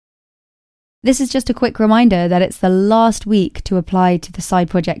This is just a quick reminder that it's the last week to apply to the side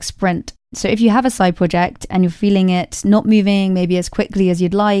project sprint. So if you have a side project and you're feeling it not moving maybe as quickly as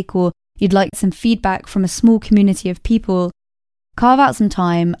you'd like, or you'd like some feedback from a small community of people, carve out some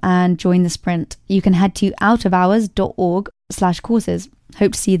time and join the sprint. You can head to outofhours.org/courses.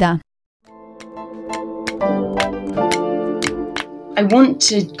 Hope to see you there. I want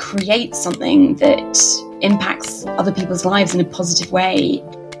to create something that impacts other people's lives in a positive way.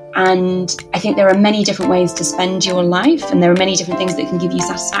 And I think there are many different ways to spend your life, and there are many different things that can give you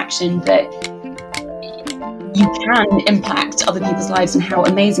satisfaction, but you can impact other people's lives, and how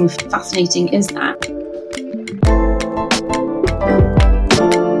amazing, fascinating is that?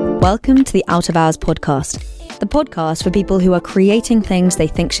 Welcome to the Out of Hours podcast, the podcast for people who are creating things they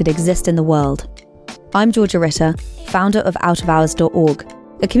think should exist in the world. I'm Georgia Ritter, founder of outofhours.org,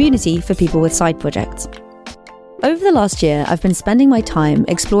 a community for people with side projects. Over the last year, I've been spending my time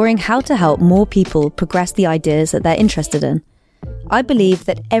exploring how to help more people progress the ideas that they're interested in. I believe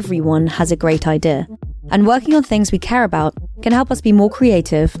that everyone has a great idea, and working on things we care about can help us be more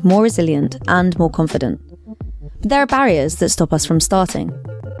creative, more resilient, and more confident. But there are barriers that stop us from starting.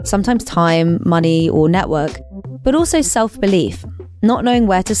 Sometimes time, money, or network, but also self-belief, not knowing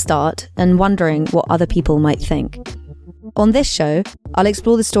where to start and wondering what other people might think. On this show, I'll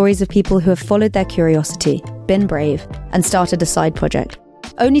explore the stories of people who have followed their curiosity, been brave, and started a side project,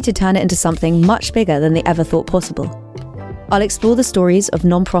 only to turn it into something much bigger than they ever thought possible. I'll explore the stories of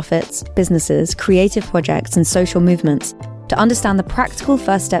non-profits, businesses, creative projects, and social movements to understand the practical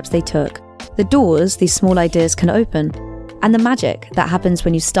first steps they took, the doors these small ideas can open, and the magic that happens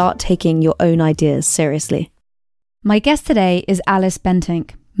when you start taking your own ideas seriously. My guest today is Alice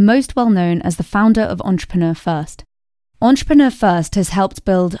Bentinck, most well known as the founder of Entrepreneur First. Entrepreneur First has helped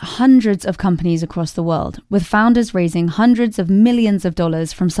build hundreds of companies across the world, with founders raising hundreds of millions of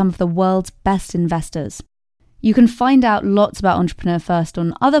dollars from some of the world's best investors. You can find out lots about Entrepreneur First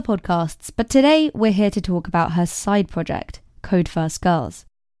on other podcasts, but today we're here to talk about her side project, Code First Girls.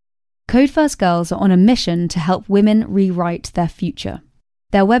 Code First Girls are on a mission to help women rewrite their future.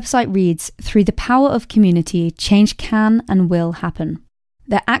 Their website reads, "Through the power of community, change can and will happen."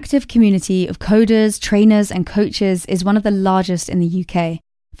 Their active community of coders, trainers, and coaches is one of the largest in the UK,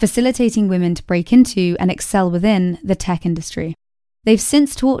 facilitating women to break into and excel within the tech industry. They've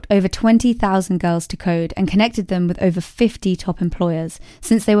since taught over 20,000 girls to code and connected them with over 50 top employers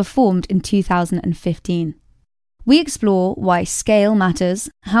since they were formed in 2015. We explore why scale matters,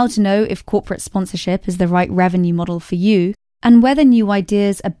 how to know if corporate sponsorship is the right revenue model for you, and whether new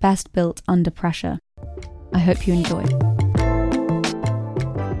ideas are best built under pressure. I hope you enjoy.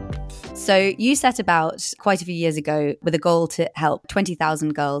 So you set about quite a few years ago with a goal to help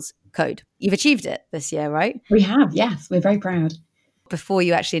 20,000 girls code. You've achieved it this year, right? We have, yes. We're very proud. Before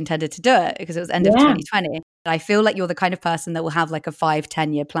you actually intended to do it, because it was end of 2020. I feel like you're the kind of person that will have like a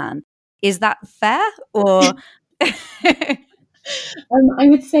 5-10 year plan. Is that fair? Or I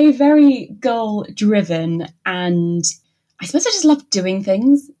would say very goal driven, and I suppose I just love doing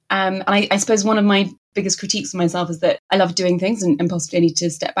things. And I suppose one of my biggest critiques of myself is that I love doing things and possibly I need to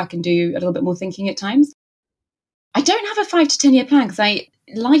step back and do a little bit more thinking at times. I don't have a 5 to 10 year plan because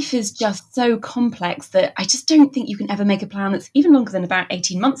life is just so complex that I just don't think you can ever make a plan that's even longer than about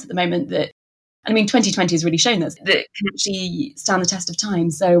 18 months at the moment. 2020 has really shown us that can actually stand the test of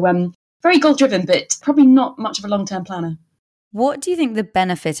time. So very goal driven, but probably not much of a long-term planner. What do you think the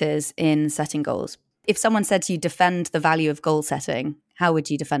benefit is in setting goals? If someone said to you, defend the value of goal setting, how would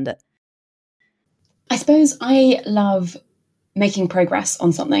you defend it? I suppose I love making progress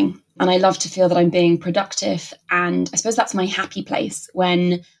on something, and I love to feel that I'm being productive. And I suppose that's my happy place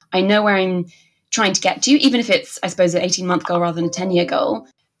when I know where I'm trying to get to, even if it's, I suppose, an 18-month goal rather than a 10-year goal.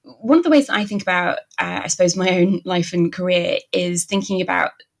 One of the ways that I think about, I suppose, my own life and career is thinking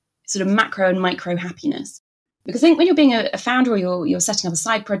about sort of macro and micro happiness. Because I think when you're being a founder or you're setting up a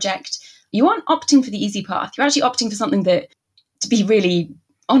side project, you aren't opting for the easy path. You're actually opting for something that, to be really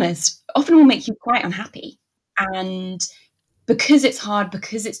honest, often will make you quite unhappy. And because it's hard,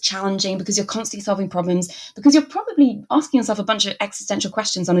 because it's challenging, because you're constantly solving problems, because you're probably asking yourself a bunch of existential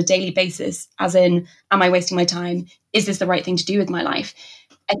questions on a daily basis, as in, am I wasting my time? Is this the right thing to do with my life?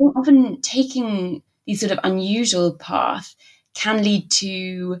 I think often taking these sort of unusual path can lead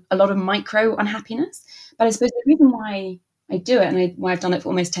to a lot of micro unhappiness. But I suppose the reason why I do it, and why I've done it for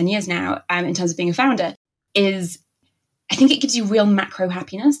almost 10 years now, in terms of being a founder, is I think it gives you real macro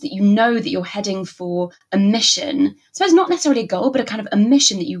happiness, that you know that you're heading for a mission. So it's not necessarily a goal, but a kind of a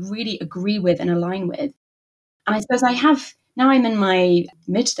mission that you really agree with and align with. And I suppose now I'm in my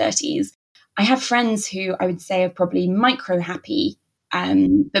mid-30s, I have friends who I would say are probably micro happy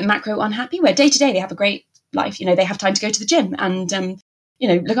but macro unhappy, where day to day they have a great life. They have time to go to the gym and,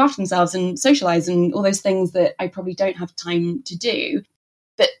 look after themselves and socialize and all those things that I probably don't have time to do.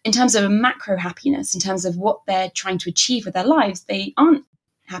 But in terms of macro happiness, in terms of what they're trying to achieve with their lives, they aren't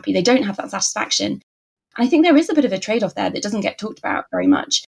happy. They don't have that satisfaction. And I think there is a bit of a trade-off there that doesn't get talked about very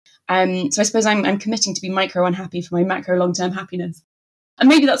much. So I suppose I'm committing to be micro unhappy for my macro long-term happiness. And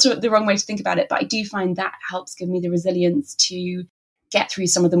maybe that's the wrong way to think about it, but I do find that helps give me the resilience to get through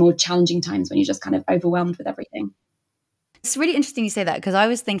some of the more challenging times when you're just kind of overwhelmed with everything. It's really interesting you say that, because I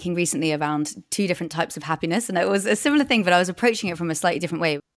was thinking recently around two different types of happiness, and it was a similar thing, but I was approaching it from a slightly different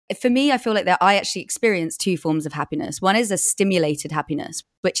way. For me, I feel like that I actually experience two forms of happiness. One is a stimulated happiness,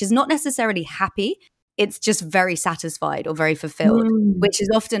 which is not necessarily happy. It's just very satisfied or very fulfilled, which is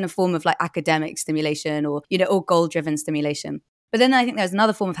often a form of like academic stimulation or goal-driven stimulation. But then I think there's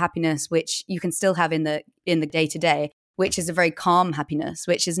another form of happiness which you can still have in the day-to-day, which is a very calm happiness,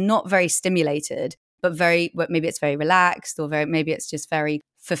 which is not very stimulated, but maybe it's very relaxed, or maybe it's just very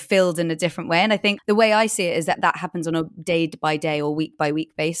fulfilled in a different way. And I think the way I see it is that happens on a day-by-day or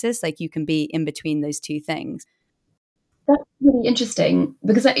week-by-week basis. Like you can be in between those two things. That's really interesting,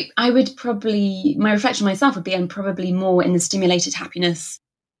 because I would probably, my reflection myself would be I'm probably more in the stimulated happiness.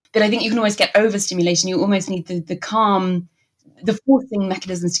 But I think you can always get overstimulation. You almost need the calm, the forcing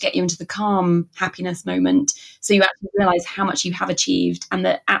mechanisms to get you into the calm happiness moment. So you actually realize how much you have achieved, and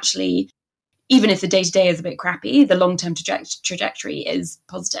that actually, even if the day-to-day is a bit crappy, the long-term trajectory is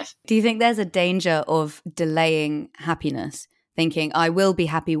positive. Do you think there's a danger of delaying happiness, thinking, I will be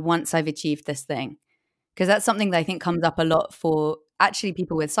happy once I've achieved this thing? Because that's something that I think comes up a lot for actually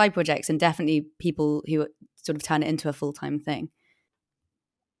people with side projects, and definitely people who sort of turn it into a full-time thing.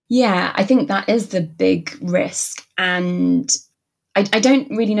 Yeah, I think that is the big risk. And I don't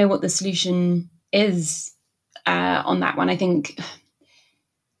really know what the solution is on that one. I think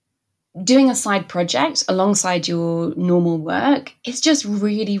doing a side project alongside your normal work is just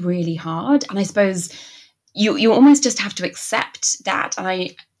really, really hard. And I suppose you almost just have to accept that. And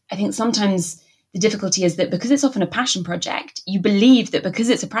I think sometimes the difficulty is that because it's often a passion project, you believe that because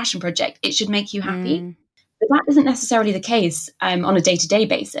it's a passion project, it should make you happy. But that isn't necessarily the case on a day-to-day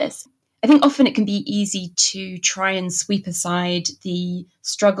basis. I think often it can be easy to try and sweep aside the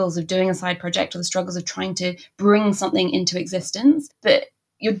struggles of doing a side project or the struggles of trying to bring something into existence. But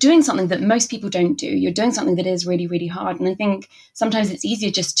you're doing something that most people don't do. You're doing something that is really, really hard. And I think sometimes it's easier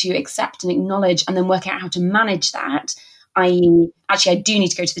just to accept and acknowledge and then work out how to manage that. Actually, I do need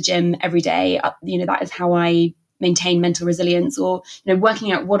to go to the gym every day. That is how I maintain mental resilience, or,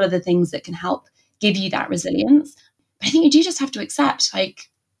 working out what are the things that can help give you that resilience. But I think you do just have to accept, like,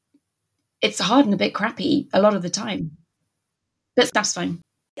 it's hard and a bit crappy a lot of the time. But that's fine.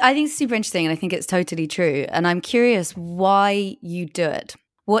 I think it's super interesting, and I think it's totally true. And I'm curious why you do it.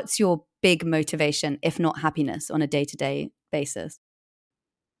 What's your big motivation, if not happiness, on a day-to-day basis?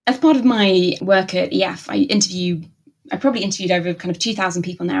 As part of my work at EF, I probably interviewed over kind of 2,000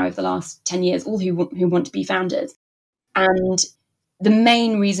 people now over the last 10 years, all who want to be founders. And the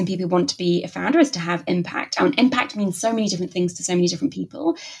main reason people want to be a founder is to have impact. And impact means so many different things to so many different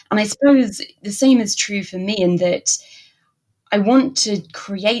people. And I suppose the same is true for me, in that I want to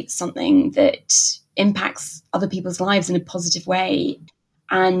create something that impacts other people's lives in a positive way.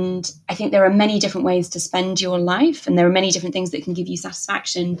 And I think there are many different ways to spend your life, and there are many different things that can give you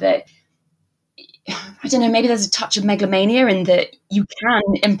satisfaction. But I don't know, maybe there's a touch of megalomania in that you can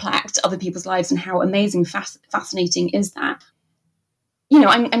impact other people's lives, and how amazing, fascinating is that?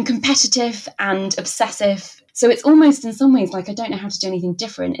 I'm competitive and obsessive. So it's almost in some ways like I don't know how to do anything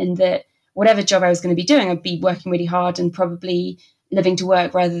different, in that whatever job I was going to be doing, I'd be working really hard and probably living to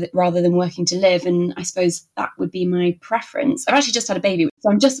work rather than working to live. And I suppose that would be my preference. I've actually just had a baby, so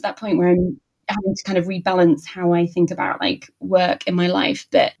I'm just at that point where I'm having to kind of rebalance how I think about like work in my life.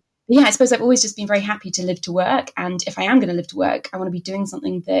 But yeah, I suppose I've always just been very happy to live to work. And if I am going to live to work, I want to be doing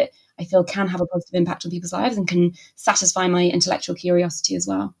something that I feel can have a positive impact on people's lives and can satisfy my intellectual curiosity as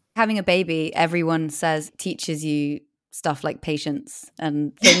well. Having a baby, everyone says, teaches you stuff like patience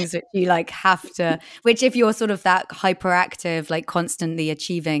and things that you like have to, which if you're sort of that hyperactive, like constantly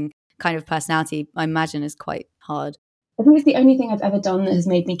achieving kind of personality, I imagine is quite hard. I think it's the only thing I've ever done that has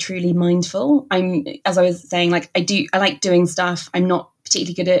made me truly mindful. As I was saying, like I like doing stuff. I'm not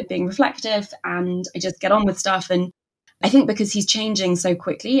particularly good at being reflective, and I just get on with stuff. And I think because he's changing so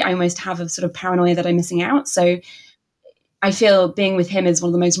quickly, I almost have a sort of paranoia that I'm missing out. So I feel being with him is one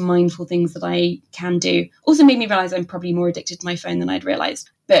of the most mindful things that I can do. Also made me realize I'm probably more addicted to my phone than I'd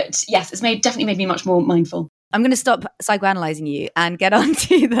realized. But yes, it's definitely made me much more mindful. I'm going to stop psychoanalyzing you and get on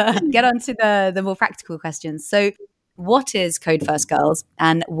to the more practical questions. So What is Code First Girls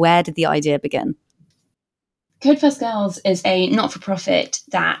and where did the idea begin? Code First Girls is a not-for-profit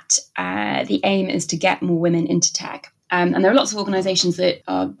that the aim is to get more women into tech. And there are lots of organisations that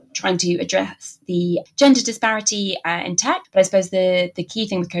are trying to address the gender disparity in tech. But I suppose the key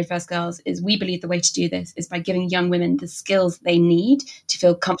thing with Code First Girls is we believe the way to do this is by giving young women the skills they need to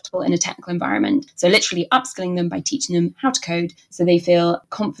feel comfortable in a technical environment. So literally upskilling them by teaching them how to code so they feel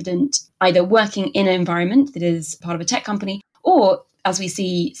confident either working in an environment that is part of a tech company or, as we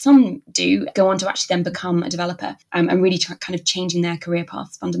see some do, go on to actually then become a developer and really kind of changing their career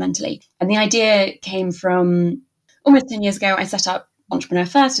paths fundamentally. And the idea came from almost 10 years ago. I set up Entrepreneur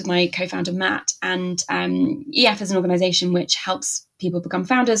First with my co-founder, Matt, and EF is an organisation which helps people become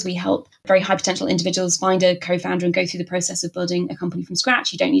founders. We help very high potential individuals find a co-founder and go through the process of building a company from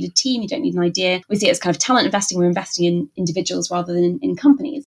scratch. You don't need a team, you don't need an idea. We see it as kind of talent investing. We're investing in individuals rather than in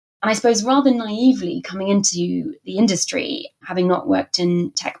companies. And I suppose rather naively coming into the industry, having not worked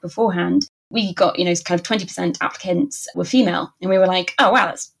in tech beforehand, we got, kind of 20% applicants were female. And we were like, oh,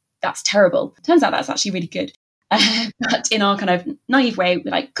 wow, that's terrible. Turns out that's actually really good. But in our kind of naive way, we're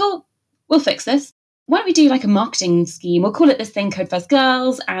like, cool, we'll fix this. Why don't we do like a marketing scheme? We'll call it this thing Code First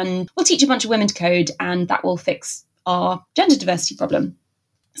Girls, and we'll teach a bunch of women to code, and that will fix our gender diversity problem.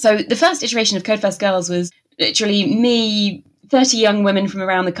 So the first iteration of Code First Girls was literally me, 30 young women from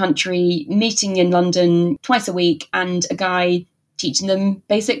around the country, meeting in London twice a week, and a guy teaching them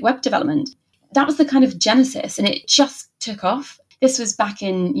basic web development. That was the kind of genesis, and it just took off. This was back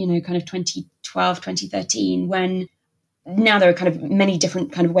in, kind of 2012, 2013, when now there are kind of many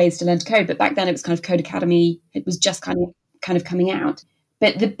different kind of ways to learn to code. But back then it was kind of Code Academy. It was just kind of coming out.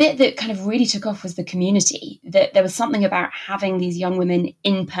 But the bit that kind of really took off was the community, that there was something about having these young women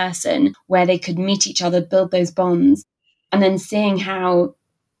in person where they could meet each other, build those bonds, and then seeing how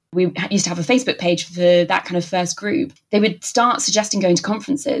we used to have a Facebook page for that kind of first group. They would start suggesting going to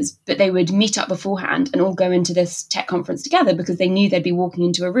conferences, but they would meet up beforehand and all go into this tech conference together because they knew they'd be walking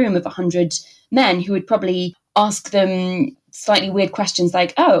into a room of 100 men who would probably ask them slightly weird questions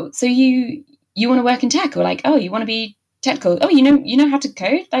like, oh, so you want to work in tech? Or like, oh, you want to be technical? Oh, you know how to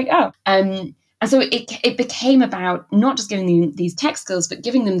code? Like, oh. And so it became about not just giving them these tech skills, but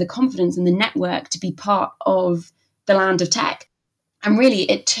giving them the confidence and the network to be part of the land of tech. And really,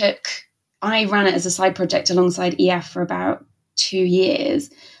 I ran it as a side project alongside EF for about 2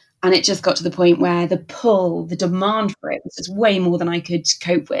 years. And it just got to the point where the demand for it was just way more than I could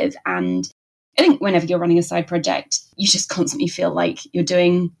cope with. And I think whenever you're running a side project, you just constantly feel like you're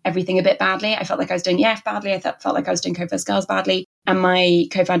doing everything a bit badly. I felt like I was doing EF badly. I felt like I was doing Code First Girls badly. And my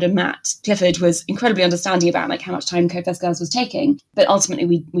co-founder, Matt Clifford, was incredibly understanding about like how much time Code First Girls was taking. But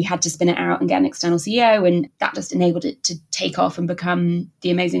ultimately, we had to spin it out and get an external CEO. And that just enabled it to take off and become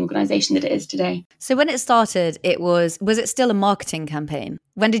the amazing organisation that it is today. So when it started, was it still a marketing campaign?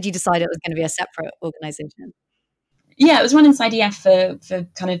 When did you decide it was going to be a separate organisation? Yeah, it was run inside EF for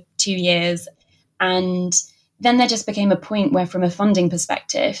kind of 2 years. And then there just became a point where, from a funding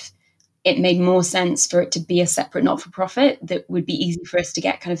perspective, it made more sense for it to be a separate not-for-profit that would be easy for us to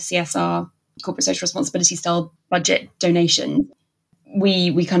get kind of CSR, corporate social responsibility style budget donations.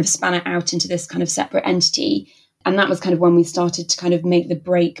 We kind of span it out into this kind of separate entity. And that was kind of when we started to kind of make the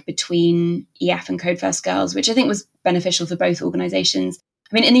break between EF and Code First Girls, which I think was beneficial for both organizations.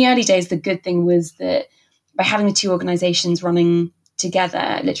 I mean, in the early days, the good thing was that by having the two organizations running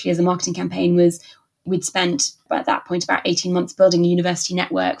together, literally as a marketing campaign, we'd spent at that point about 18 months building a university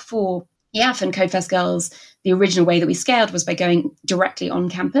network for EF and Code First Girls. The original way that we scaled was by going directly on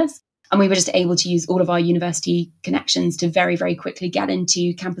campus. And we were just able to use all of our university connections to very, very quickly get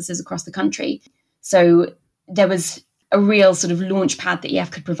into campuses across the country. So there was a real sort of launch pad that EF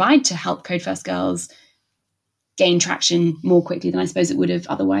could provide to help Code First Girls gain traction more quickly than I suppose it would have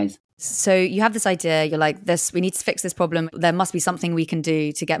otherwise. So you have this idea, you're like, we need to fix this problem. There must be something we can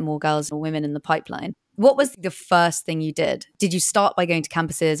do to get more girls or women in the pipeline. What was the first thing you did? Did you start by going to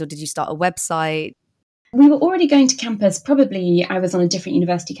campuses or did you start a website? We were already going to campus. Probably I was on a different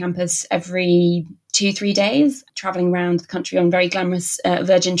university campus every 2-3 days, traveling around the country on very glamorous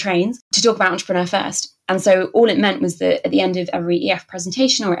Virgin trains to talk about Entrepreneur First. And so all it meant was that at the end of every EF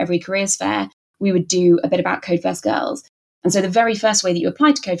presentation or every careers fair, we would do a bit about Code First Girls. And so the very first way that you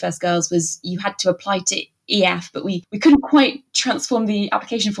applied to Code First Girls was you had to apply to EF, but we couldn't quite transform the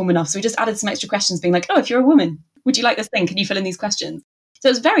application form enough. So we just added some extra questions being like, oh, if you're a woman, would you like this thing? Can you fill in these questions? So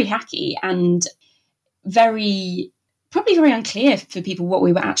it was very hacky and probably very unclear for people what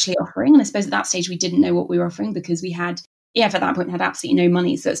we were actually offering. And I suppose at that stage we didn't know what we were offering because EF at that point had absolutely no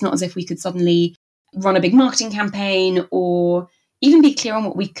money. So it's not as if we could suddenly run a big marketing campaign or even be clear on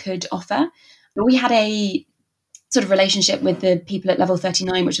what we could offer. But we had a sort of relationship with the people at Level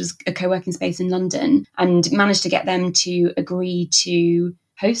 39, which was a co-working space in London, and managed to get them to agree to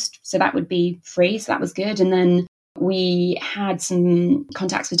host. So that would be free. So that was good. And then we had some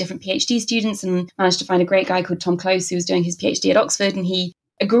contacts with different PhD students and managed to find a great guy called Tom Close, who was doing his PhD at Oxford. And he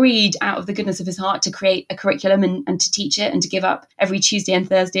agreed out of the goodness of his heart to create a curriculum and to teach it, and to give up every Tuesday and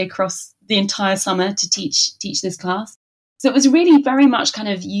Thursday across the entire summer to teach this class. So it was really very much kind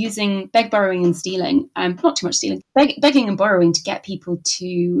of using borrowing and stealing, not too much stealing, begging and borrowing to get people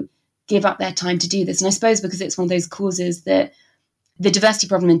to give up their time to do this. And I suppose because it's one of those causes that the diversity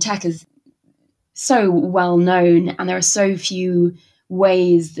problem in tech is so well known, and there are so few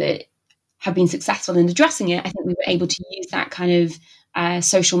ways that have been successful in addressing it, I think we were able to use that kind of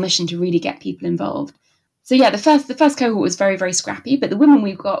social mission to really get people involved. So yeah, the first cohort was very, very scrappy, but the women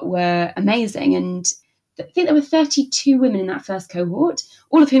we got were amazing. And I think there were 32 women in that first cohort,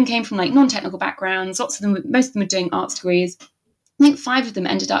 all of whom came from like non-technical backgrounds. Most of them were doing arts degrees. I think 5 of them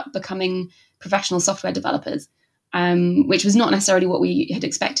ended up becoming professional software developers, which was not necessarily what we had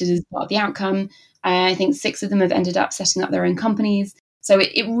expected as part of the outcome. I think 6 of them have ended up setting up their own companies. So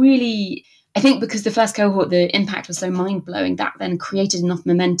it really, I think because the first cohort, the impact was so mind-blowing, that then created enough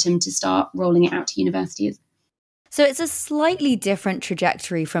momentum to start rolling it out to universities. So it's a slightly different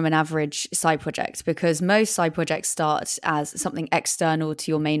trajectory from an average side project, because most side projects start as something external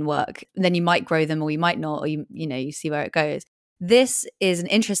to your main work. Then you might grow them or you might not, or you see where it goes. This is an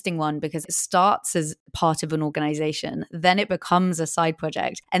interesting one because it starts as part of an organization, then it becomes a side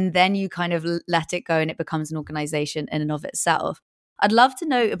project, and then you kind of let it go and it becomes an organization in and of itself. I'd love to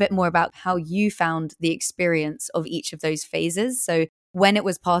know a bit more about how you found the experience of each of those phases. So when it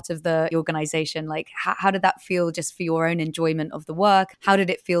was part of the organization, like how did that feel just for your own enjoyment of the work? How did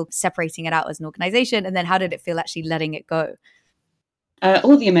it feel separating it out as an organization? And then how did it feel actually letting it go?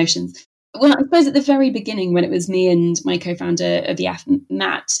 All the emotions. Well, I suppose at the very beginning, when it was me and my co-founder of EF,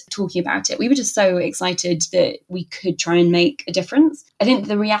 Matt, talking about it, we were just so excited that we could try and make a difference. I think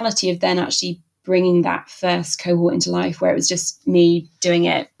the reality of then actually bringing that first cohort into life, where it was just me doing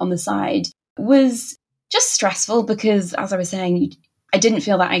it on the side, was just stressful because, as I was saying, I didn't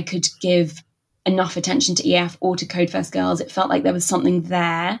feel that I could give enough attention to EF or to Code First Girls. It felt like there was something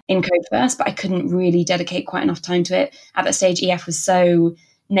there in Code First, but I couldn't really dedicate quite enough time to it. At that stage, EF was so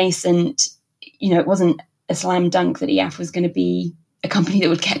nascent. It wasn't a slam dunk that EF was going to be a company that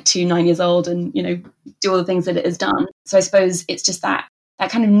would get to 9 years old and, do all the things that it has done. So I suppose it's just that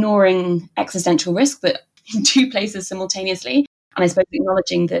kind of gnawing existential risk, but in 2 places simultaneously. And I suppose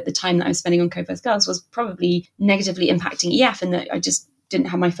acknowledging that the time that I was spending on Code First Girls was probably negatively impacting EF, and that I just didn't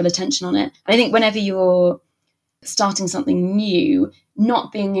have my full attention on it. And I think whenever you're starting something new,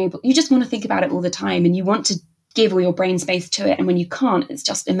 not being able, you just want to think about it all the time, and you want to give all your brain space to it. And when you can't, it's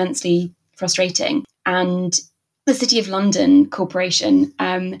just immensely frustrating. And the City of London Corporation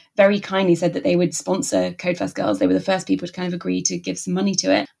very kindly said that they would sponsor Code First Girls. They were the first people to kind of agree to give some money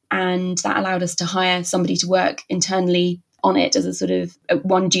to it. And that allowed us to hire somebody to work internally on it as a sort of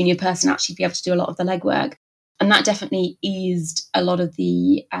one junior person, actually be able to do a lot of the legwork. And that definitely eased a lot of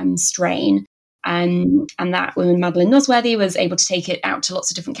the strain. And that woman, Madeline Nosworthy, was able to take it out to lots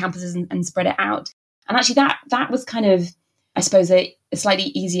of different campuses and spread it out. And actually that was kind of, I suppose, a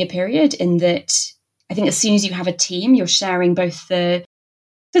slightly easier period, in that I think as soon as you have a team, you're sharing both the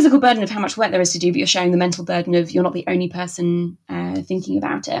physical burden of how much work there is to do, but you're sharing the mental burden of you're not the only person thinking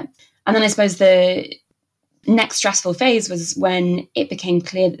about it. And then I suppose the next stressful phase was when it became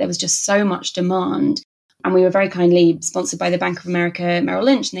clear that there was just so much demand. And we were very kindly sponsored by the Bank of America Merrill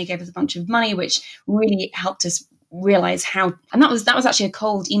Lynch, and they gave us a bunch of money, which really helped us realize how. And that was actually a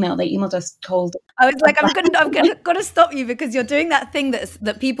cold email. They emailed us cold. I was like, I'm gonna stop you, because you're doing that thing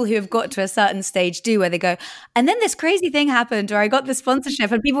that people who have got to a certain stage do, where they go, and then this crazy thing happened, or I got the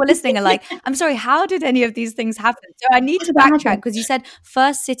sponsorship, and people listening are like, I'm sorry, how did any of these things happen? So I need to backtrack, because you said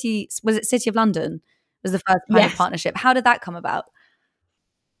first City of London was the first kind of partnership. How did that come about?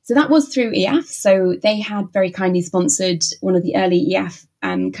 So that was through EF. So they had very kindly sponsored one of the early EF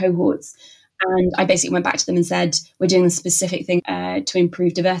cohorts. And I basically went back to them and said, we're doing a specific thing to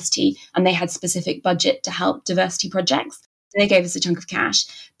improve diversity. And they had specific budget to help diversity projects. So they gave us a chunk of cash.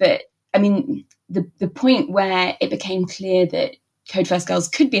 But I mean, the point where it became clear that Code First Girls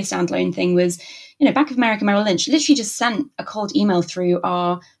could be a standalone thing was, Bank of America Merrill Lynch literally just sent a cold email through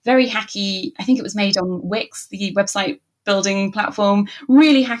our very hacky, I think it was made on Wix, the website building platform,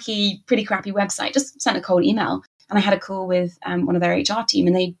 really hacky, pretty crappy website, just sent a cold email. And I had a call with one of their HR team,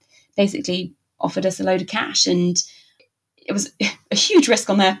 and they basically offered us a load of cash. And it was a huge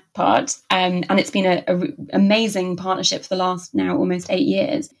risk on their part. And it's been an amazing partnership for the last now almost 8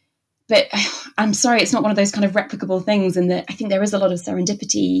 years. But I'm sorry, it's not one of those kind of replicable things. And that I think there is a lot of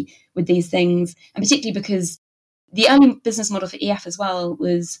serendipity with these things, and particularly because the early business model for EF as well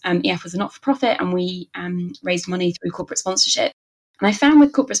was EF was a not-for-profit, and we raised money through corporate sponsorship. And I found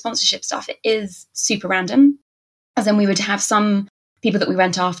with corporate sponsorship stuff, it is super random. As in, we would have some people that we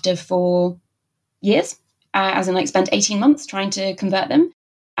went after for years, as in like spent 18 months trying to convert them.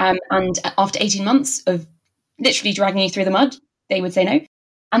 And after 18 months of literally dragging you through the mud, they would say no.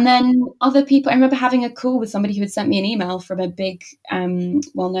 And then other people, I remember having a call with somebody who had sent me an email from a big,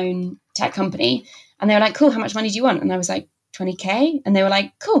 well-known tech company. And they were like, cool, how much money do you want? And I was like, 20K. And they were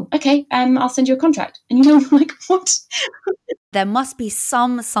like, cool, okay, I'll send you a contract. And you know, I'm like, what? There must be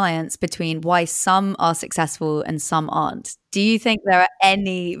some science between why some are successful and some aren't. Do you think there are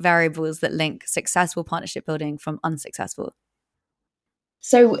any variables that link successful partnership building from unsuccessful?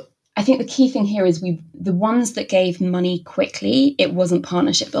 So I think the key thing here is the ones that gave money quickly, it wasn't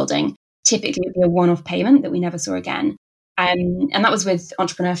partnership building. Typically, it would be a one-off payment that we never saw again. And that was with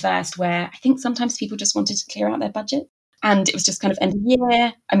Entrepreneur First, where I think sometimes people just wanted to clear out their budget. And it was just kind of end of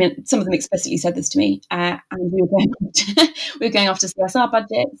year. I mean, some of them explicitly said this to me. And we were going after CSR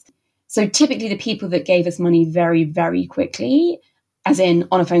budgets. So typically the people that gave us money very, very quickly, as in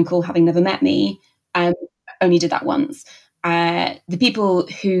on a phone call, having never met me, only did that once. The people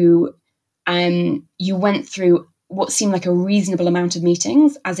who you went through what seemed like a reasonable amount of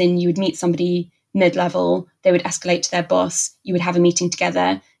meetings, as in you would meet somebody mid-level, they would escalate to their boss, you would have a meeting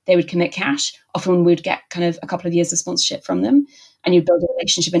together, they would commit cash. Often we'd get kind of a couple of years of sponsorship from them, and you'd build a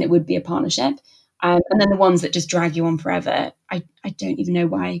relationship and it would be a partnership. And then the ones that just drag you on forever, I don't even know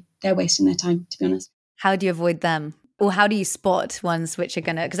why they're wasting their time, to be honest. How do you avoid them? Or how do you spot ones which are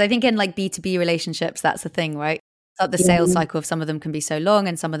going to, because I think in like B2B relationships, that's the thing, right? The sales cycle of some of them can be so long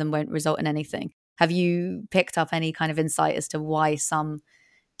and some of them won't result in anything. Have you picked up any kind of insight as to why some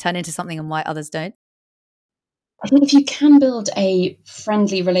turn into something and why others don't? I think if you can build a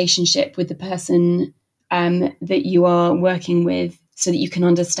friendly relationship with the person that you are working with so that you can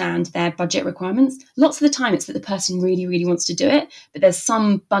understand their budget requirements, lots of the time it's that the person really, really wants to do it, but there's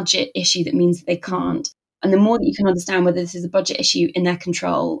some budget issue that means that they can't. And the more that you can understand whether this is a budget issue in their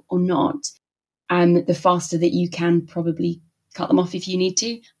control or not, the faster that you can probably cut them off if you need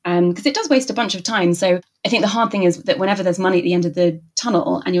to, because it does waste a bunch of time. So I think the hard thing is that whenever there's money at the end of the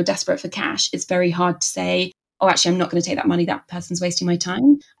tunnel and you're desperate for cash, it's very hard to say, oh, actually, I'm not going to take that money. That person's wasting my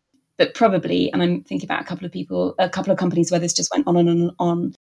time. But probably, and I'm thinking about a couple of companies where this just went on and on and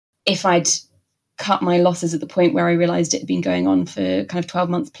on. If I'd cut my losses at the point where I realized it had been going on for kind of 12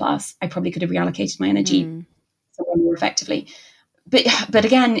 months plus, I probably could have reallocated my energy somewhere more effectively. But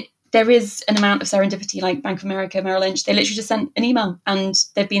again, there is an amount of serendipity, like Bank of America, Merrill Lynch. They literally just sent an email and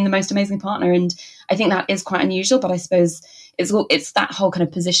they've been the most amazing partner. And I think that is quite unusual, but I suppose it's that whole kind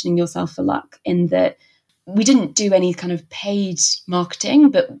of positioning yourself for luck, in that we didn't do any kind of paid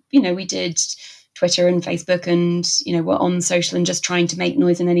marketing, but, we did Twitter and Facebook and, we're on social and just trying to make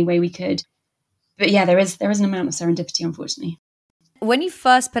noise in any way we could. But yeah, there is an amount of serendipity, unfortunately. When you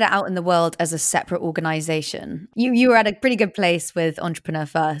first put it out in the world as a separate organization, you were at a pretty good place with Entrepreneur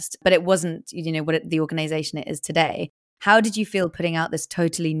First, but it wasn't, the organization it is today. How did you feel putting out this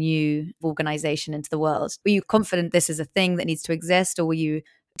totally new organization into the world? Were you confident this is a thing that needs to exist, or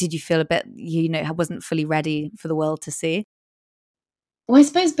did you feel a bit, wasn't fully ready for the world to see? Well, I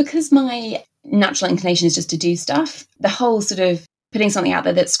suppose because my natural inclination is just to do stuff, the whole sort of putting something out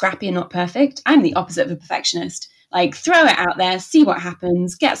there that's scrappy and not perfect, I'm the opposite of a perfectionist. Like, throw it out there, see what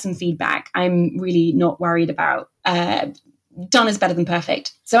happens, get some feedback. I'm really not worried about done is better than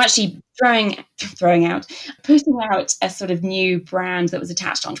perfect. So actually posting out a sort of new brand that was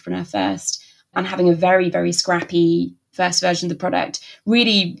attached to Entrepreneur First and having a very, very scrappy first version of the product,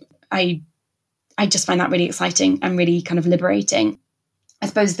 really, I just find that really exciting and really kind of liberating. I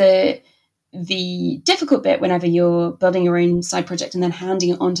suppose the difficult bit whenever you're building your own side project and then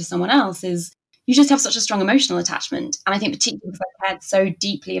handing it on to someone else is you just have such a strong emotional attachment. And I think particularly because I cared so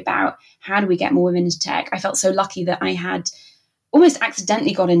deeply about how do we get more women into tech, I felt so lucky that I had almost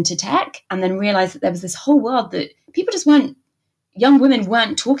accidentally got into tech and then realized that there was this whole world that young women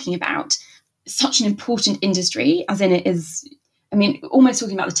weren't talking about. Such an important industry, as in it is, almost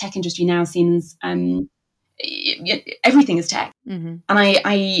talking about the tech industry now seems, everything is tech. Mm-hmm. And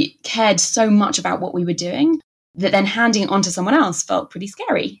I cared so much about what we were doing that then handing it on to someone else felt pretty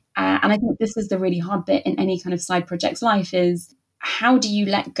scary. And I think this is the really hard bit in any kind of side project's life, is how do you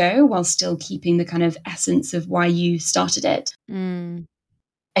let go while still keeping the kind of essence of why you started it?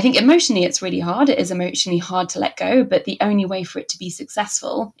 I think emotionally it's really hard. It is emotionally hard to let go, but the only way for it to be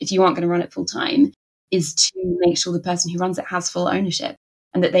successful, if you aren't going to run it full time, is to make sure the person who runs it has full ownership.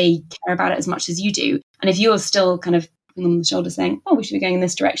 and that they care about it as much as you do. And if you're still kind of tapping them on the shoulder saying, oh, we should be going in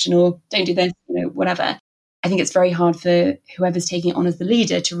this direction, or don't do this, whatever, I think it's very hard for whoever's taking it on as the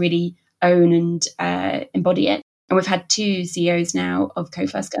leader to really own and embody it. And we've had 2 CEOs now of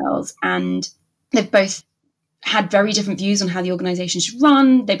Code First Girls, and they've both had very different views on how the organization should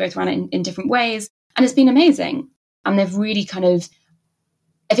run. They both ran it in different ways, and it's been amazing. And they've really kind of,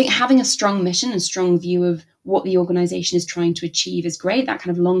 I think having a strong mission and strong view of what the organization is trying to achieve is great, that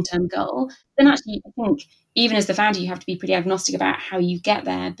kind of long-term goal. Then actually, I think even as the founder, you have to be pretty agnostic about how you get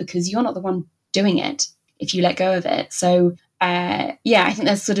there, because you're not the one doing it if you let go of it. So I think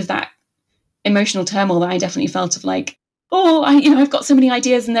there's sort of that emotional turmoil that I definitely felt of like, I've got so many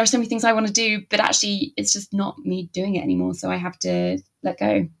ideas and there are so many things I want to do, but actually it's just not me doing it anymore. So I have to let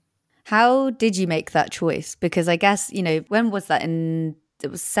go. How did you make that choice? Because I guess, when was that? It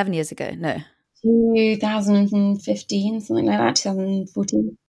was 7 years ago. No. 2015, something like that,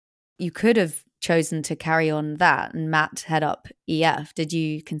 2014. You could have chosen to carry on that and Matt head up EF. Did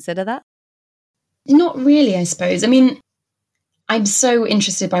you consider that? Not really, I suppose. I mean, I'm so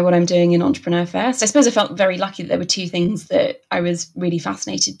interested by what I'm doing in Entrepreneur First. I suppose I felt very lucky that there were 2 things that I was really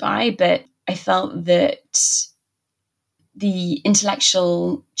fascinated by, but I felt that the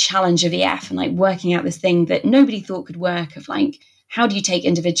intellectual challenge of EF and like working out this thing that nobody thought could work, of like, how do you take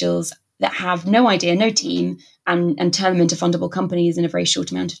individuals that have no idea, no team, and turn them into fundable companies in a very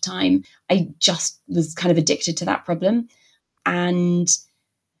short amount of time? I just was kind of addicted to that problem. And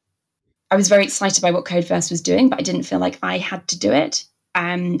I was very excited by what Code First was doing, but I didn't feel like I had to do it.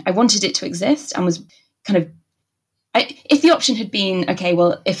 I wanted it to exist and was kind of, if the option had been, okay,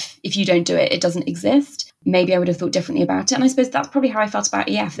 well, if you don't do it, it doesn't exist, maybe I would have thought differently about it. And I suppose that's probably how I felt about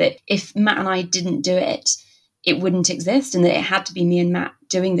EF, that if Matt and I didn't do it, it wouldn't exist, and that it had to be me and Matt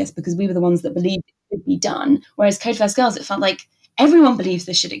doing this because we were the ones that believed it could be done. Whereas Code First Girls, it felt like everyone believes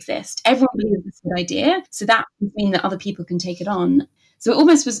this should exist. Everyone believes this is a good idea. So that would mean that other people can take it on. So it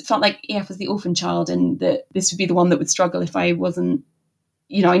almost felt like EF was the orphan child, and that this would be the one that would struggle if I wasn't,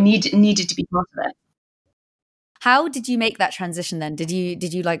 I needed to be part of it. How did you make that transition then? Did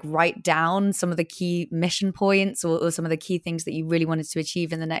you like write down some of the key mission points or some of the key things that you really wanted to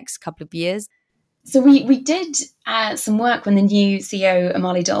achieve in the next couple of years? So we did some work when the new CEO,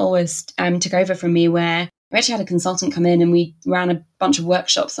 Amali Dalwas, took over from me, where we actually had a consultant come in and we ran a bunch of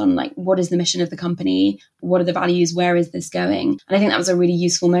workshops on like, what is the mission of the company? What are the values? Where is this going? And I think that was a really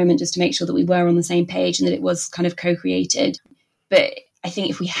useful moment just to make sure that we were on the same page and that it was kind of co-created. But I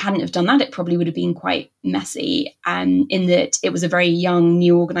think if we hadn't have done that, it probably would have been quite messy, in that it was a very young,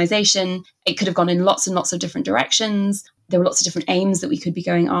 new organization. It could have gone in lots and lots of different directions. There were lots of different aims that we could be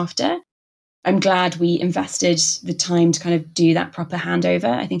going after. I'm glad we invested the time to kind of do that proper handover.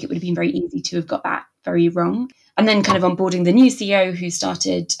 I think it would have been very easy to have got that very wrong. And then kind of onboarding the new CEO who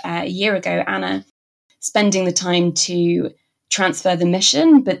started a year ago, Anna, spending the time to transfer the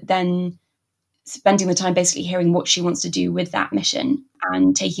mission, but then spending the time basically hearing what she wants to do with that mission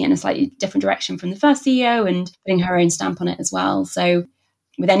and taking it in a slightly different direction from the first CEO and putting her own stamp on it as well. So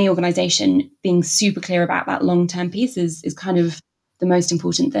with any organization, being super clear about that long-term piece is kind of the most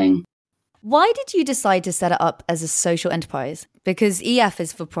important thing. Why did you decide to set it up as a social enterprise? Because EF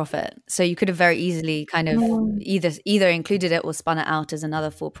is for profit. So you could have very easily kind of either included it or spun it out as another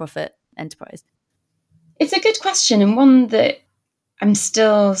for-profit enterprise. It's a good question, and one that I'm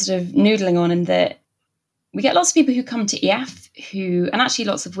still sort of noodling on, in that we get lots of people who come to EF and actually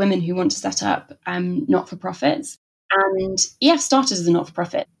lots of women who want to set up not-for-profits. And EF started as a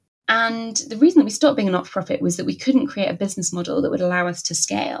not-for-profit. And the reason that we stopped being a not-for-profit was that we couldn't create a business model that would allow us to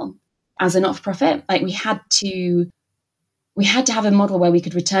scale as a not-for-profit. Like we had to have a model where we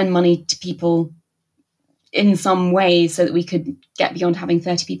could return money to people in some way so that we could get beyond having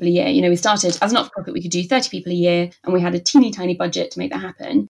 30 people a year. We started as a not-for-profit, we could do 30 people a year, and we had a teeny tiny budget to make that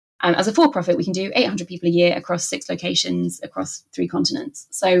happen. As a for-profit, we can do 800 people a year across 6 locations across 3 continents.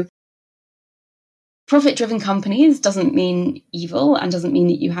 So profit-driven companies doesn't mean evil, and doesn't mean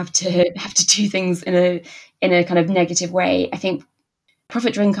that you have to do things in a kind of negative way. I think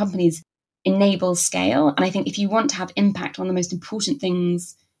profit-driven companies enable scale. And I think if you want to have impact, one of the most important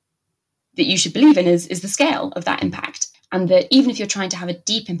things that you should believe in is the scale of that impact. And that even if you're trying to have a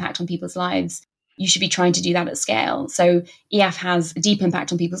deep impact on people's lives, you should be trying to do that at scale. So EF has a deep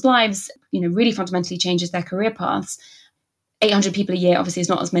impact on people's lives, really fundamentally changes their career paths. 800 people a year obviously is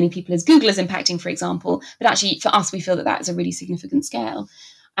not as many people as Google is impacting, for example. But actually, for us, we feel that is a really significant scale.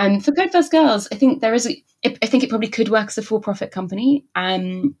 For Code First Girls, I think I think it probably could work as a for-profit company.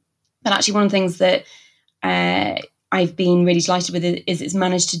 But actually, one of the things that I've been really delighted with it is it's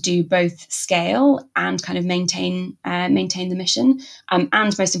managed to do both scale and kind of maintain the mission, and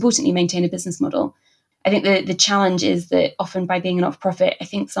most importantly, maintain a business model. I think the challenge is that often by being a not-for-profit, I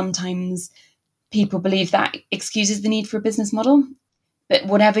think sometimes people believe that excuses the need for a business model. But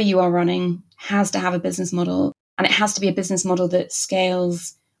whatever you are running has to have a business model, and it has to be a business model that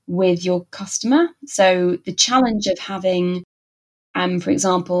scales with your customer. So the challenge of having, for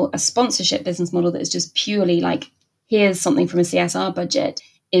example, a sponsorship business model that is just purely like, here's something from a CSR budget,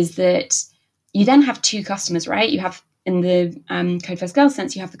 is that you then have two customers, right? You have, in the Code First Girls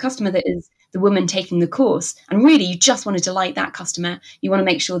sense, you have the customer that is the woman taking the course. And really, you just want to delight that customer. You want to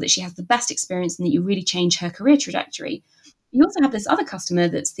make sure that she has the best experience and that you really change her career trajectory. You also have this other customer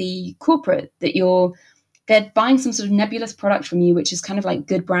that's the corporate, that they're buying some sort of nebulous product from you, which is kind of like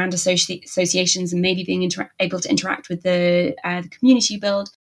good brand associations and maybe being able to interact with the community you build.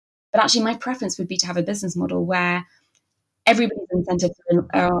 But actually, my preference would be to have a business model where everybody's incentives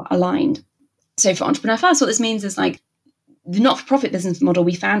are aligned. So for Entrepreneur First, what this means is like, the not-for-profit business model,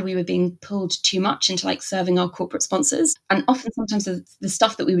 we found we were being pulled too much into like serving our corporate sponsors. And often sometimes the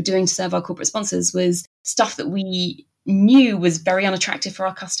stuff that we were doing to serve our corporate sponsors was stuff that we knew was very unattractive for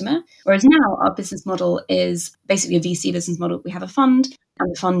our customer. Whereas now our business model is basically a VC business model. We have a fund,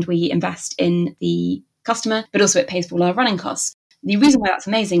 and the fund we invest in the customer, but also it pays for all our running costs. The reason why that's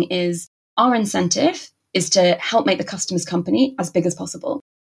amazing is our incentive is to help make the customer's company as big as possible.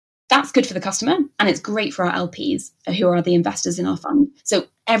 That's good for the customer, and it's great for our LPs, who are the investors in our fund. So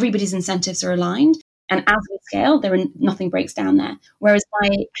everybody's incentives are aligned, and as we scale, nothing breaks down there. Whereas by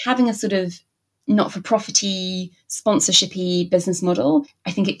having a sort of not-for-profity, sponsorship-y business model,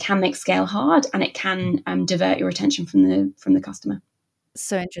 I think it can make scale hard, and it can divert your attention from the customer.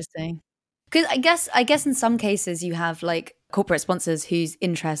 So interesting. Because I guess in some cases you have like corporate sponsors whose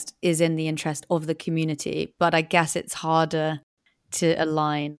interest is in the interest of the community, but I guess it's harder to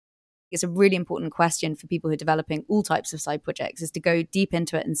align. It's a really important question for people who are developing all types of side projects, is to go deep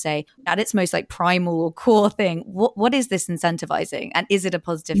into it and say, at its most like primal or core thing, what is this incentivizing? And is it a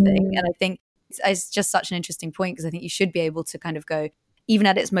positive thing? And I think it's just such an interesting point, because I think you should be able to kind of go, even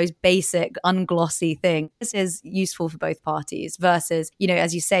at its most basic, unglossy thing, this is useful for both parties, versus, you know,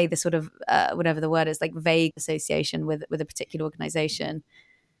 as you say, the sort of, whatever the word is, like vague association with a particular organization.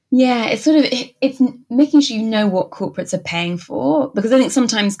 Yeah, it's making sure you know what corporates are paying for, because I think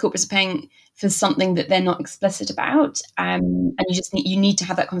sometimes corporates are paying for something that they're not explicit about, and you need to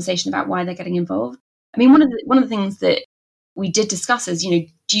have that conversation about why they're getting involved. I mean, one of the things that we did discuss is, you know,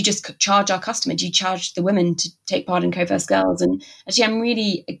 do you just charge our customer? Do you charge the women to take part in Code First Girls? And actually, I'm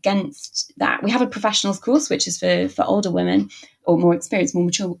really against that. We have a professionals course, which is for older women or more experienced, more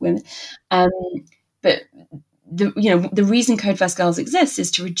mature women, but the reason Code First Girls exists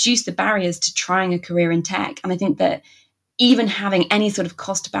is to reduce the barriers to trying a career in tech. And I think that even having any sort of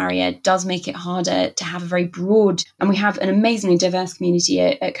cost barrier does make it harder to have a very broad, and we have an amazingly diverse community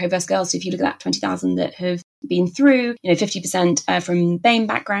at Code First Girls. So if you look at that 20,000 that have been through, 50% from BAME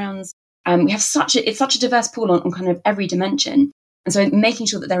backgrounds, we have such a diverse pool on kind of every dimension. And so making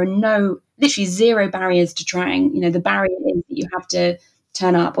sure that there are literally zero barriers to trying. The barrier is that you have to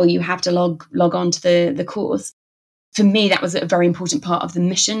turn up or you have to log on to the course. For me, that was a very important part of the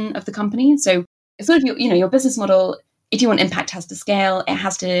mission of the company. So it's sort of your business model. If you want impact, has to scale. It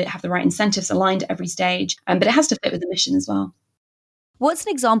has to have the right incentives aligned at every stage, but it has to fit with the mission as well. What's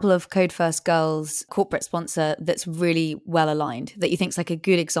an example of Code First Girls corporate sponsor that's really well aligned, that you think is like a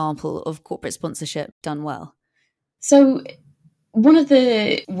good example of corporate sponsorship done well? So one of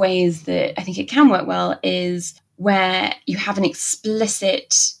the ways that I think it can work well is where you have an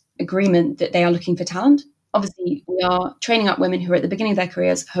explicit agreement that they are looking for talent. Obviously, we are training up women who are at the beginning of their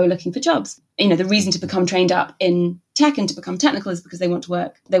careers who are looking for jobs. The reason to become trained up in tech and to become technical is because they want to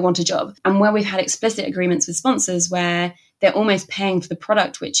work, they want a job. And where we've had explicit agreements with sponsors where they're almost paying for the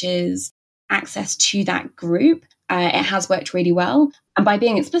product, which is access to that group, it has worked really well. And by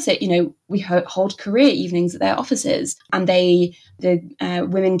being explicit, we hold career evenings at their offices, and the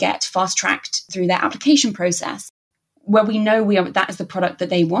women get fast-tracked through their application process, where we know that is the product that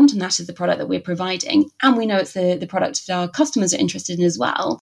they want, and that is the product that we're providing. And we know it's the product that our customers are interested in as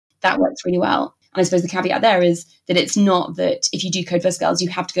well. That works really well. And I suppose the caveat there is that it's not that if you do Code First Girls, you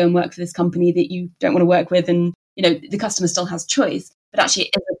have to go and work for this company that you don't want to work with. And, the customer still has choice. But actually,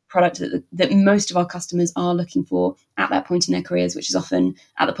 it is a product that most of our customers are looking for at that point in their careers, which is often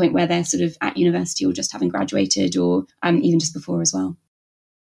at the point where they're sort of at university or just having graduated, or even just before as well.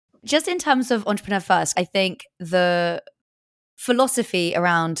 Just in terms of Entrepreneur First, I think the philosophy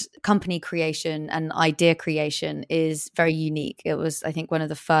around company creation and idea creation is very unique. It was, I think, one of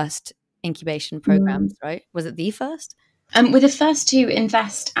the first incubation programs, right? Was it the first? We're the first to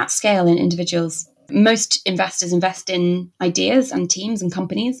invest at scale in individuals. Most investors invest in ideas and teams and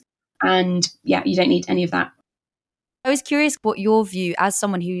companies. And yeah, you don't need any of that. I was curious what your view, as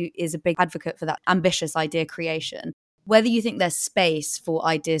someone who is a big advocate for that ambitious idea creation, whether you think there's space for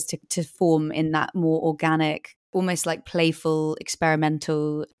ideas to form in that more organic, almost like playful,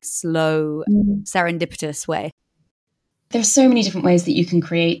 experimental, slow, serendipitous way. There are so many different ways that you can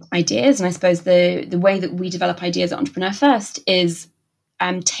create ideas. And I suppose the way that we develop ideas at Entrepreneur First is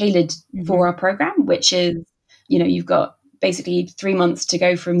tailored for our program, which is, you've got basically 3 months to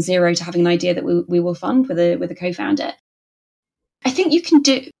go from zero to having an idea that we will fund with a co-founder. I think you can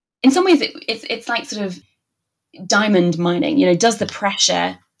do, in some ways, it's like sort of diamond mining. Does the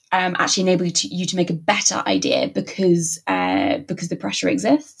pressure actually enable you to make a better idea because the pressure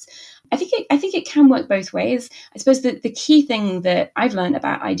exists? I think it can work both ways. I suppose that the key thing that I've learned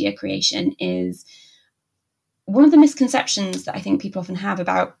about idea creation is one of the misconceptions that I think people often have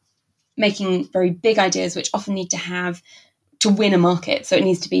about making very big ideas, which often need to win a market. So it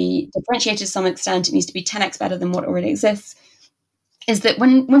needs to be differentiated to some extent. It needs to be 10x better than what already exists. Is that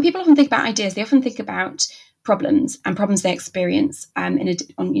when people often think about ideas, they often think about problems they experience on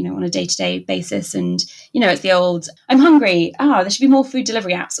a day-to-day basis. And, it's the old, I'm hungry. There should be more food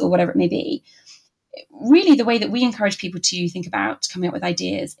delivery apps or whatever it may be. Really, the way that we encourage people to think about coming up with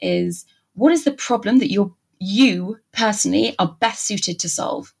ideas is, what is the problem that you personally are best suited to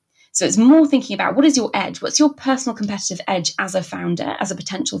solve? So it's more thinking about, what is your edge? What's your personal competitive edge as a founder, as a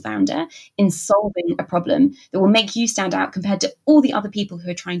potential founder, in solving a problem that will make you stand out compared to all the other people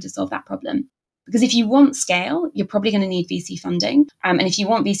who are trying to solve that problem? Because if you want scale, you're probably going to need VC funding. And if you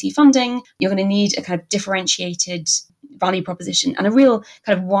want VC funding, you're going to need a kind of differentiated value proposition and a real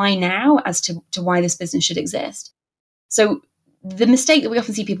kind of why now as to why this business should exist. So the mistake that we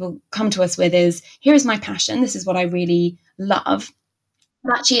often see people come to us with is, here is my passion. This is what I really love.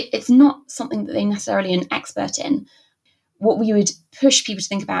 But actually, it's not something that they necessarily are an expert in. What we would push people to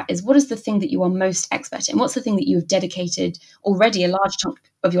think about is, what is the thing that you are most expert in? What's the thing that you have dedicated already a large chunk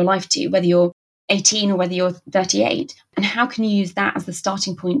of your life to, whether you're 18 or whether you're 38? And how can you use that as the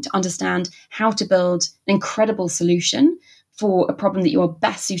starting point to understand how to build an incredible solution for a problem that you are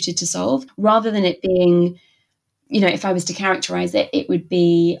best suited to solve, rather than it being, if I was to characterize it, it would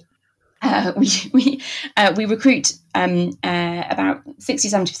be, we recruit about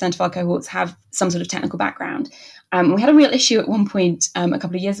 60-70% of our cohorts have some sort of technical background. We had a real issue at one point a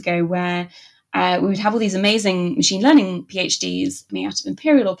couple of years ago where we would have all these amazing machine learning PhDs coming out of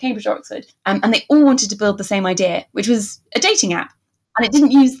Imperial or Cambridge or Oxford, and they all wanted to build the same idea, which was a dating app. And it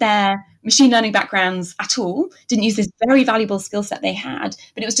didn't use their machine learning backgrounds at all, didn't use this very valuable skill set they had,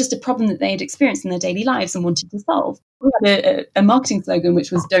 but it was just a problem that they had experienced in their daily lives and wanted to solve. We had a marketing slogan,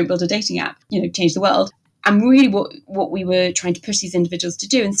 which was, don't build a dating app, change the world. And really what we were trying to push these individuals to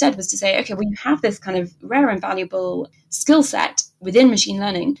do instead was to say, okay, well, you have this kind of rare and valuable skill set within machine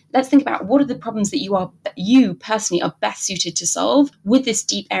learning. Let's think about, what are the problems that you personally are best suited to solve with this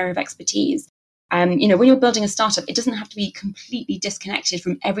deep area of expertise. When you're building a startup, it doesn't have to be completely disconnected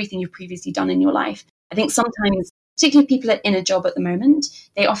from everything you've previously done in your life. I think sometimes, particularly people are in a job at the moment,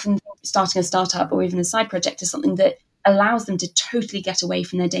 they often think starting a startup or even a side project is something that allows them to totally get away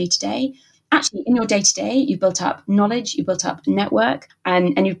from their day-to-day. Actually, in your day-to-day, you've built up knowledge, you've built up network,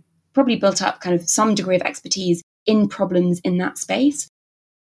 and you've probably built up kind of some degree of expertise in problems in that space.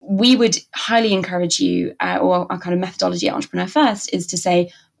 We would highly encourage you, or our kind of methodology at Entrepreneur First is to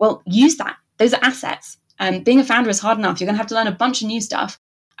say, well, use that. Those are assets. Being a founder is hard enough. You're going to have to learn a bunch of new stuff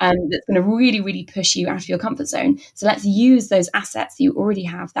that's going to really, really push you out of your comfort zone. So let's use those assets that you already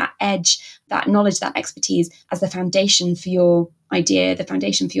have, that edge, that knowledge, that expertise, as the foundation for your idea, the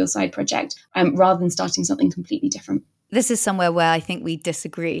foundation for your side project, rather than starting something completely different. This is somewhere where I think we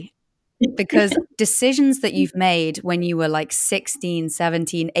disagree. Because decisions that you've made when you were like 16,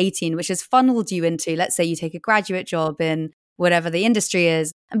 17, 18, which has funneled you into, let's say you take a graduate job in whatever the industry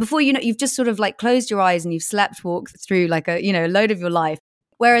is, and before you know, you've just sort of like closed your eyes and you've walked through like a load of your life.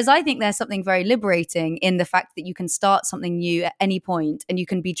 Whereas I think there's something very liberating in the fact that you can start something new at any point and you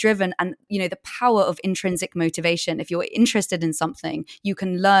can be driven, and the power of intrinsic motivation. If you're interested in something, you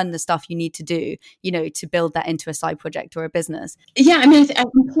can learn the stuff you need to do, to build that into a side project or a business. Yeah, I mean,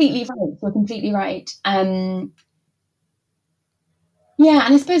 I'm completely right. You're completely right. Yeah,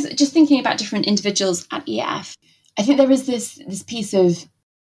 and I suppose just thinking about different individuals at EF, I think there is this piece of,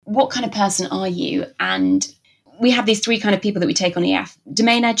 what kind of person are you? And we have these three kind of people that we take on EF.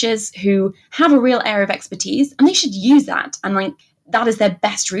 Domain edges, who have a real area of expertise, and they should use that. And that is their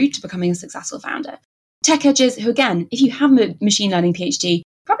best route to becoming a successful founder. Tech edges, who, again, if you have a machine learning PhD,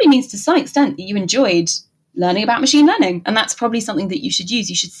 probably means to some extent that you enjoyed learning about machine learning. And that's probably something that you should use.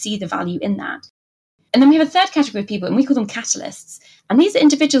 You should see the value in that. And then we have a third category of people, and we call them catalysts. And these are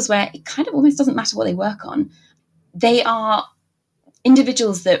individuals where it kind of almost doesn't matter what they work on. They are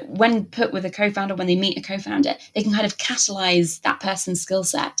individuals that when put with a co-founder, when they meet a co-founder, they can kind of catalyze that person's skill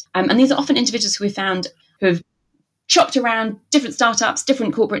set. And these are often individuals who we found who have chopped around different startups,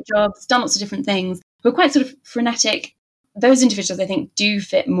 different corporate jobs, done lots of different things, who are quite sort of frenetic. Those individuals, I think, do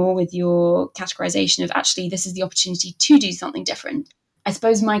fit more with your categorization of actually, this is the opportunity to do something different. I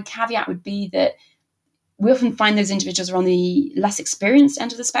suppose my caveat would be that we often find those individuals are on the less experienced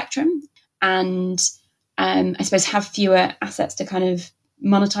end of the spectrum and I suppose have fewer assets to kind of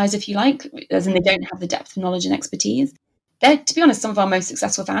monetize, if you like, as in they don't have the depth of knowledge and expertise. They're, to be honest, some of our most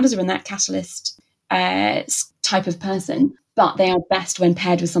successful founders are in that catalyst type of person, but they are best when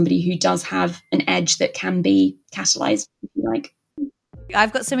paired with somebody who does have an edge that can be catalyzed, if you like.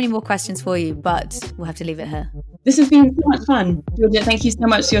 I've got so many more questions for you, but we'll have to leave it here. This has been so much fun. Georgia, thank you so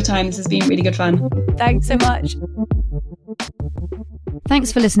much for your time. This has been really good fun. Thanks so much.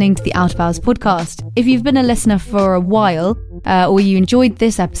 Thanks for listening to the Out of Hours podcast. If you've been a listener for a while or you enjoyed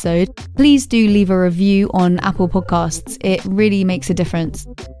this episode, please do leave a review on Apple Podcasts. It really makes a difference.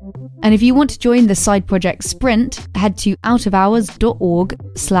 And if you want to join the side project Sprint, head to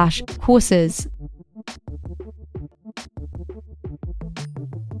outofhours.org/courses.